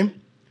 Okay?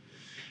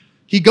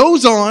 He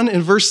goes on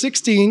in verse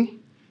 16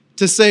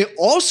 to say,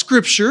 all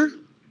scripture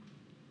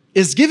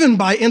is given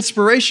by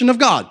inspiration of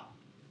God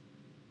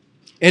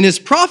and is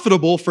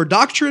profitable for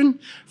doctrine,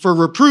 for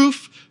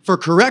reproof, for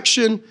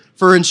correction,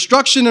 for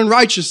instruction in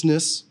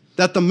righteousness,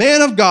 that the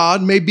man of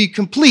God may be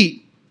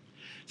complete,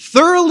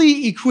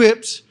 thoroughly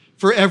equipped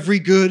for every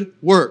good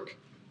work.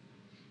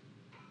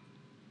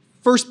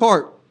 First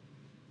part,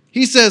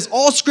 he says,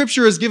 all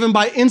scripture is given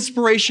by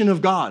inspiration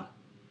of God.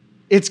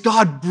 It's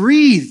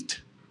God-breathed.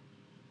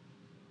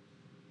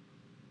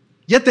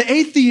 Yet the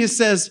atheist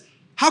says,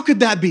 how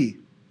could that be?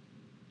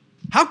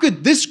 How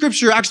could this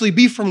scripture actually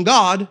be from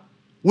God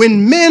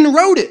when men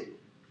wrote it?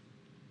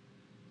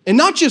 And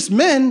not just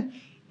men,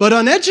 but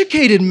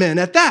uneducated men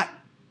at that.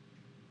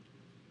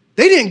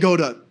 They didn't go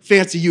to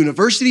fancy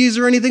universities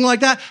or anything like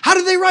that. How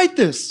did they write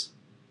this?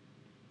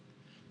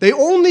 They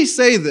only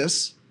say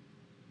this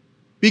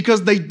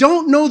because they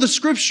don't know the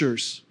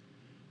scriptures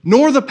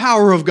nor the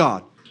power of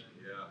God.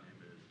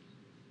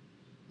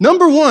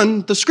 Number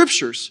one, the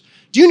scriptures.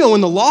 Do you know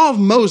in the law of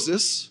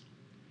Moses,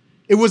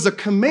 it was a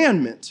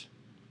commandment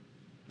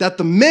that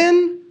the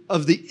men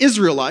of the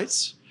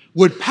Israelites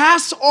would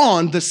pass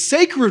on the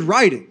sacred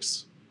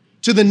writings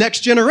to the next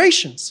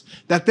generations,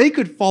 that they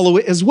could follow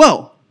it as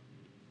well.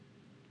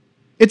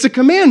 It's a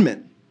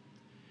commandment.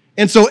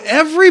 And so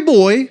every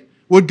boy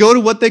would go to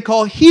what they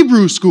call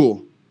Hebrew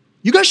school.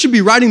 You guys should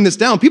be writing this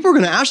down. People are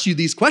going to ask you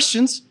these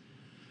questions.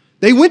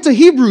 They went to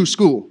Hebrew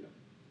school.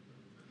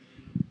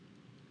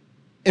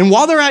 And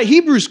while they're at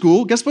Hebrew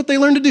school, guess what they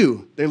learned to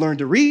do? They learned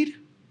to read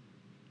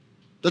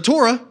the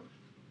Torah.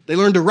 They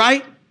learned to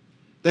write.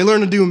 They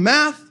learned to do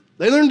math.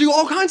 They learned to do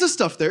all kinds of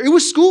stuff there. It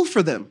was school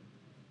for them.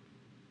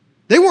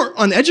 They weren't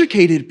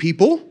uneducated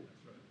people.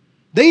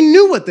 They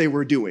knew what they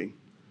were doing.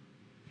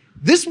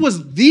 This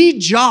was the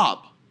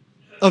job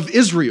of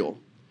Israel,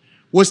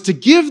 was to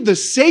give the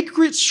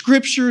sacred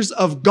scriptures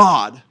of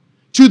God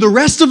to the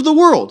rest of the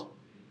world.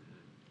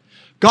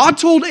 God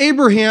told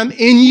Abraham,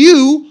 in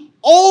you,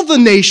 all the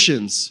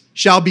nations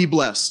shall be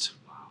blessed.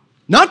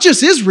 Not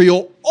just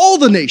Israel, all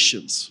the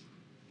nations.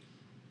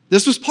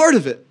 This was part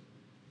of it.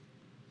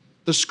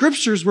 The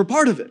scriptures were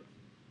part of it.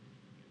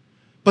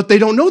 But they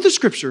don't know the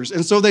scriptures,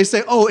 and so they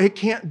say, oh, it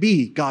can't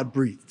be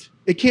God-breathed.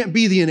 It can't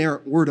be the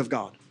inerrant word of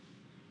God.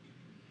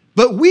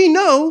 But we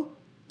know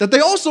that they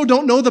also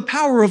don't know the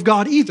power of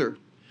God either,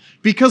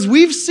 because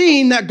we've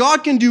seen that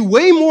God can do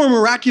way more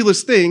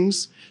miraculous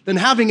things than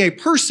having a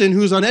person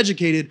who's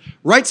uneducated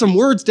write some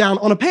words down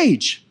on a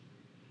page.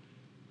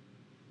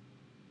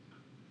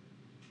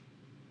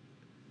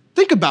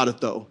 Think about it,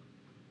 though.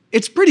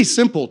 It's pretty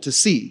simple to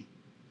see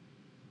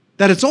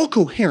that it's all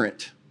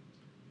coherent.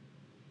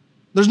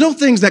 There's no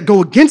things that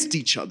go against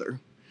each other.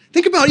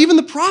 Think about even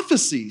the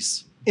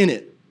prophecies in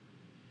it.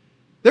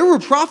 There were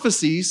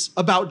prophecies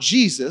about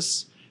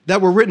Jesus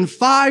that were written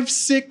 500,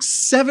 600,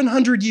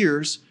 700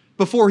 years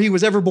before he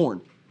was ever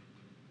born.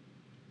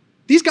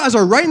 These guys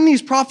are writing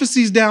these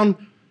prophecies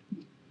down,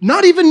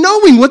 not even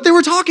knowing what they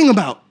were talking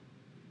about.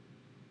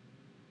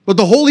 But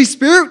the Holy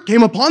Spirit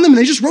came upon them and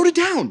they just wrote it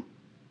down.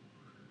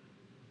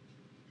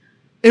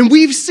 And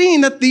we've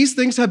seen that these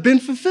things have been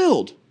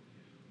fulfilled.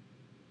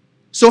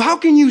 So how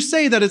can you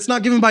say that it's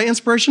not given by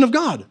inspiration of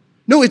God?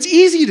 No, it's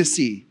easy to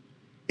see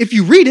if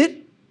you read it,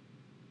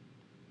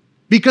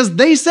 because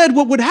they said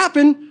what would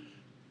happen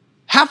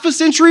half a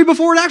century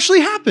before it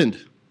actually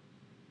happened.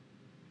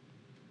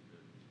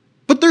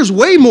 But there's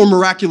way more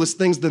miraculous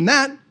things than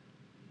that.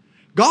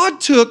 God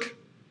took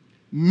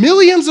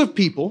millions of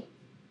people,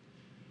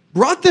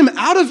 brought them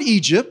out of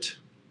Egypt,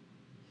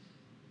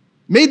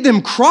 made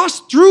them cross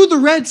through the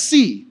Red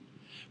Sea,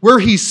 where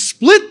he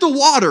split the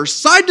water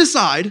side to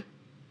side,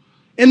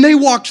 and they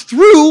walked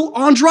through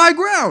on dry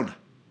ground.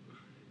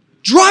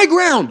 Dry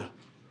ground.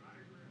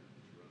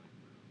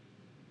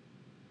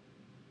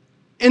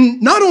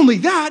 And not only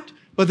that,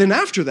 but then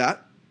after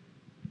that,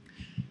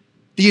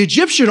 the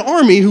Egyptian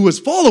army who was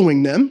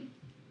following them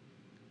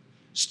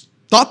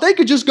thought they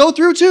could just go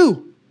through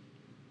too.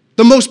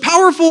 The most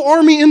powerful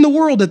army in the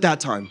world at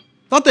that time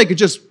thought they could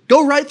just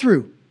go right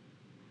through.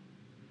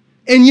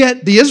 And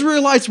yet the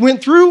Israelites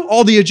went through,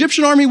 all the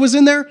Egyptian army was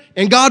in there,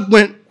 and God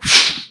went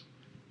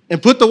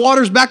and put the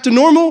waters back to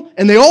normal,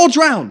 and they all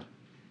drowned.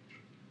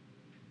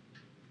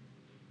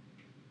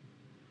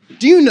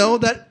 Do you know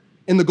that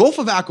in the Gulf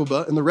of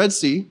Aqaba, in the Red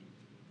Sea,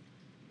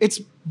 it's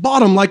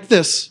bottom like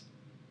this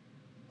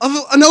of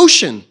an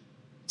ocean.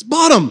 It's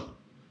bottom.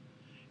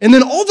 And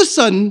then all of a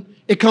sudden,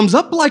 it comes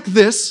up like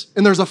this,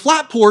 and there's a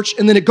flat porch,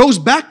 and then it goes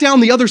back down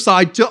the other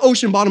side to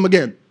ocean bottom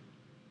again.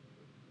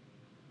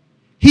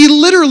 He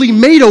literally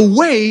made a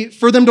way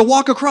for them to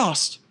walk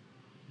across.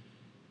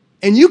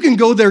 And you can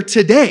go there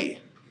today.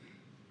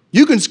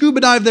 You can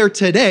scuba dive there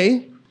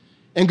today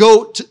and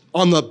go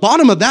on the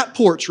bottom of that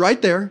porch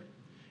right there,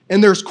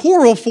 and there's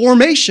coral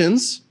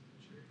formations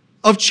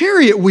of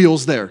chariot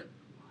wheels there.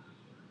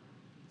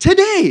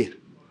 Today.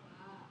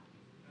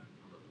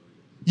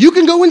 You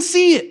can go and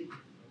see it.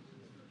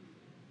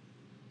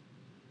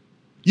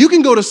 You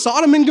can go to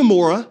Sodom and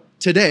Gomorrah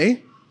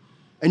today,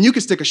 and you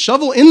can stick a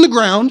shovel in the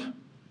ground,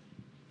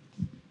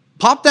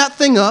 pop that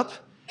thing up,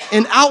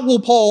 and out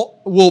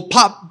will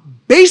pop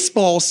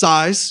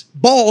baseball-size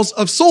balls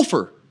of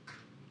sulfur.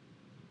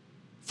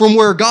 from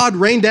where God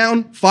rained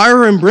down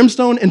fire and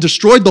brimstone and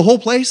destroyed the whole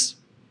place?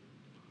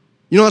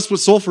 You know, that's what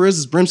sulfur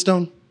is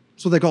brimstone.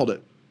 That's what they called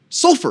it.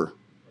 Sulfur.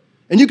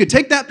 And you could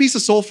take that piece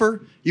of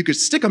sulfur, you could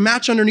stick a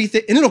match underneath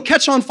it, and it'll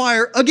catch on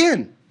fire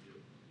again.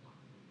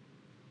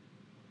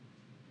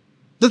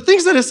 The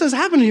things that it says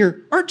happen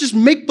here aren't just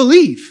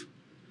make-believe.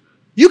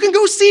 You can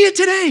go see it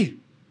today.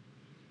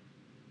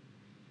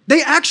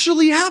 They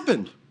actually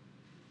happened.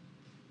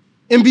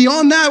 And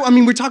beyond that, I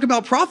mean, we talk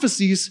about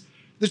prophecies.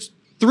 There's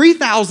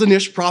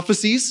 3,000-ish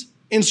prophecies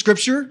in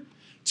Scripture.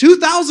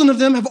 2,000 of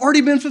them have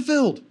already been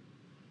fulfilled.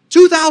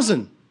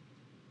 2,000.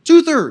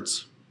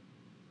 2/3.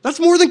 That's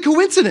more than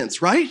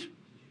coincidence, right?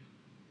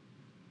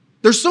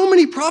 There's so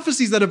many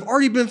prophecies that have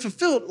already been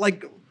fulfilled.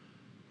 Like,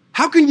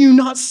 how can you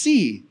not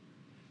see?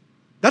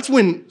 That's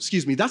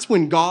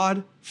when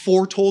God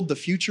foretold the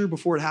future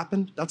before it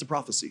happened. That's a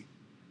prophecy.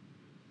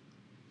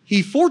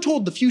 He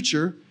foretold the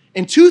future,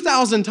 and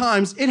 2,000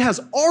 times it has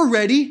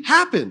already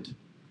happened.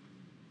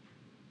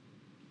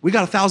 We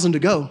got 1,000 to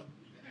go.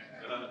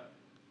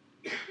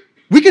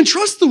 We can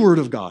trust the Word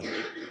of God.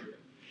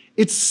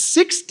 It's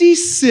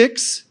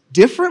 66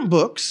 different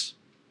books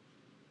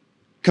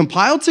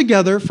compiled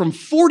together from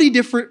 40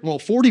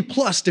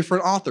 plus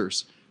different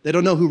authors. They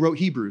don't know who wrote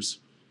Hebrews.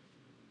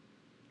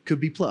 Could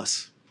be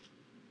plus.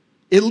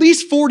 At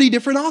least 40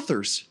 different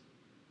authors.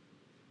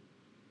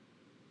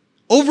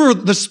 Over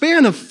the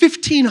span of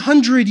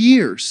 1,500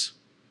 years.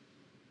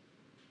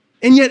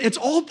 And yet it's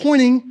all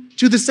pointing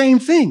to the same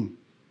thing.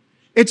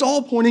 It's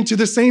all pointing to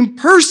the same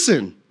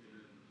person.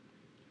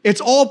 It's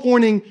all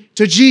pointing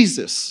to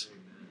Jesus.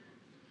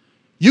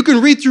 You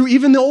can read through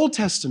even the Old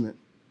Testament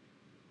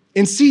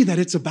and see that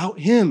it's about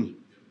him.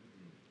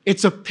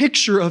 It's a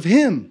picture of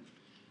him.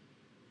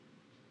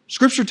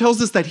 Scripture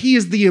tells us that he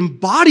is the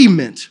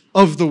embodiment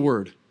of the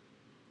Word.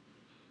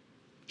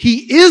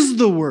 He is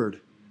the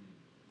Word.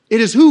 It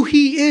is who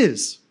he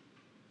is.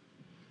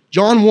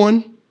 John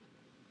 1,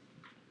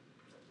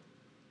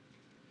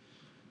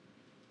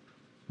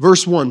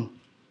 verse 1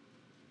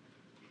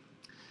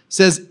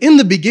 says, "In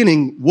the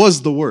beginning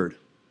was the Word,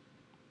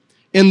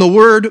 and the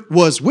Word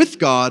was with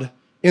God,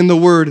 and the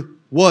Word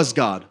was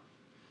God."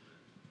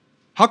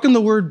 How can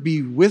the Word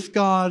be with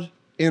God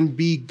and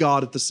be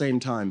God at the same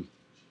time?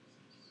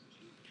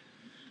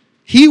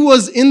 He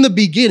was in the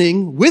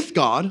beginning with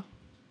God.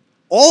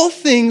 All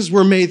things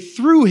were made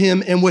through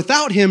him, and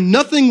without him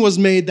nothing was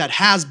made that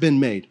has been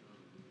made.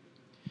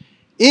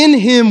 In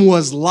him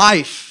was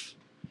life,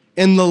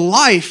 and the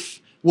life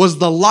was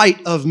the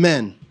light of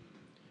men.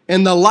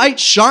 And the light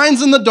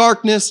shines in the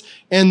darkness,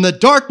 and the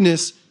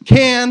darkness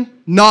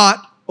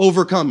cannot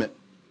overcome it.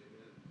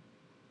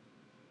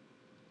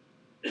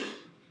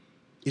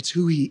 It's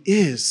who he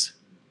is.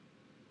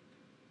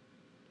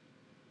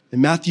 In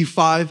Matthew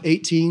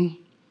 5:18,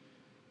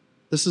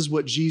 this is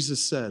what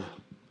Jesus said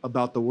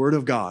about the Word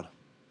of God.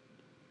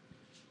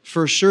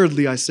 "For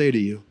assuredly I say to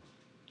you,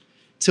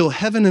 till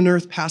heaven and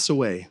earth pass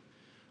away,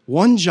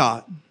 one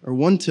jot or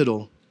one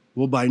tittle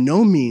will by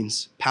no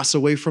means pass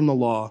away from the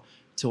law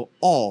till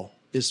all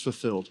is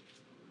fulfilled."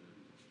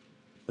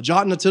 A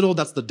jot and a tittle,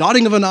 that's the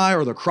dotting of an I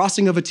or the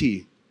crossing of a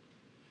T.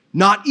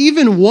 Not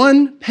even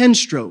one pen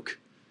stroke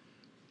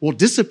will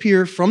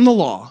disappear from the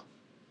law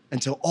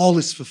until all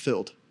is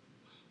fulfilled.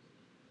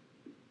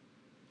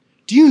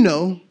 Do you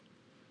know,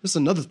 this is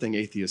another thing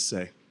atheists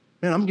say.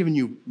 Man, I'm giving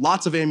you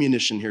lots of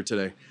ammunition here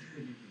today.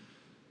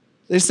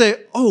 They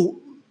say, oh,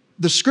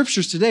 the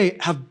scriptures today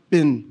have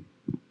been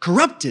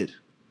corrupted.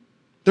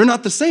 They're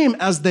not the same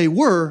as they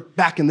were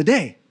back in the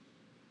day.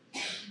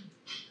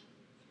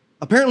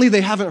 Apparently,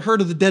 they haven't heard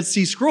of the Dead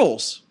Sea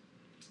Scrolls,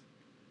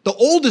 the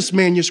oldest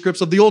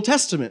manuscripts of the Old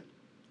Testament.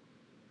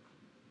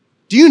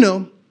 Do you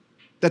know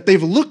that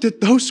they've looked at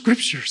those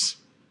scriptures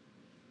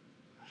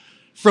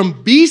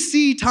from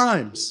BC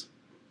times,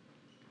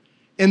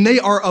 and they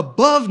are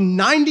above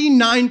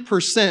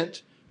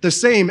 99% the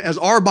same as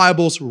our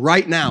Bibles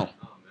right now?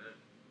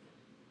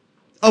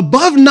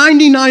 Above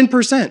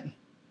 99%.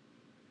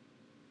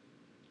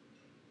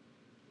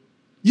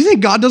 You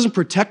think God doesn't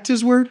protect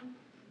his word?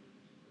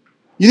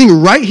 You think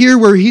right here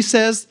where he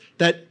says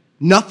that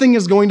nothing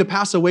is going to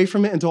pass away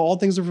from it until all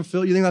things are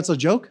fulfilled, you think that's a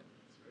joke?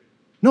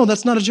 No,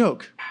 that's not a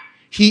joke.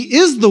 He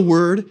is the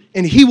word,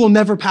 and he will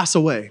never pass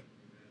away,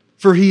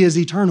 for he is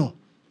eternal.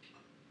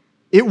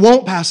 It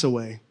won't pass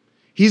away.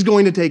 He's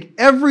going to take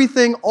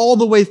everything all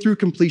the way through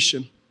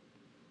completion.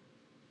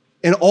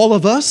 And all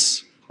of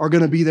us are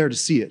going to be there to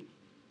see it.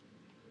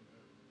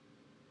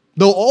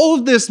 Though all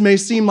of this may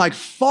seem like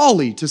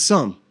folly to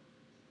some,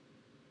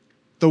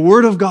 the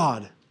Word of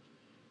God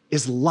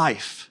is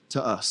life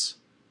to us.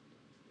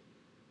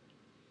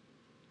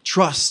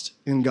 Trust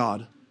in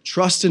God.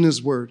 Trust in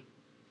his word.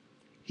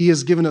 He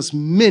has given us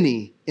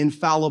many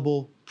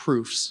infallible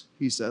proofs,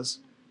 he says.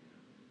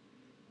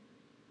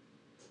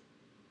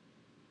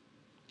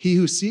 He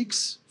who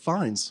seeks,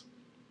 finds.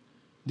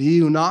 To he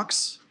who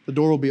knocks, the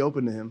door will be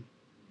open to him.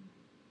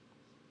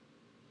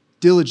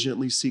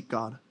 Diligently seek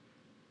God,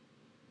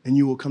 and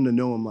you will come to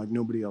know him like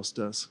nobody else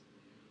does.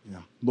 Yeah.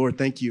 Lord,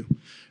 thank you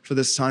for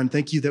this time.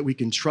 Thank you that we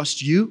can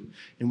trust you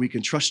and we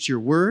can trust your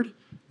word,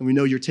 and we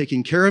know you're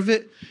taking care of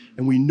it,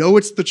 and we know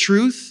it's the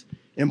truth,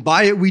 and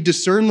by it we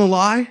discern the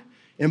lie,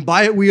 and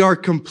by it we are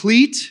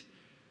complete.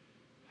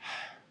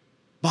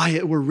 By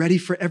it we're ready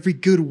for every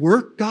good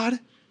work, God.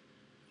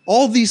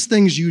 All these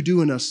things you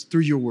do in us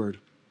through your word.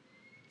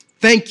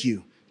 Thank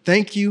you,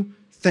 thank you,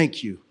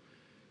 thank you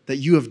that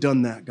you have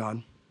done that,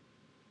 God.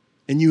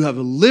 And you have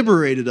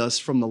liberated us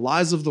from the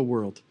lies of the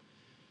world,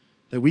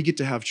 that we get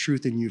to have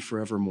truth in you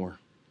forevermore.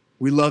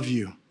 We love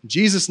you. In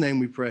Jesus' name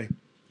we pray.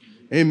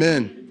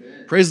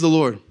 Amen. Praise the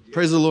Lord.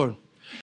 Praise the Lord.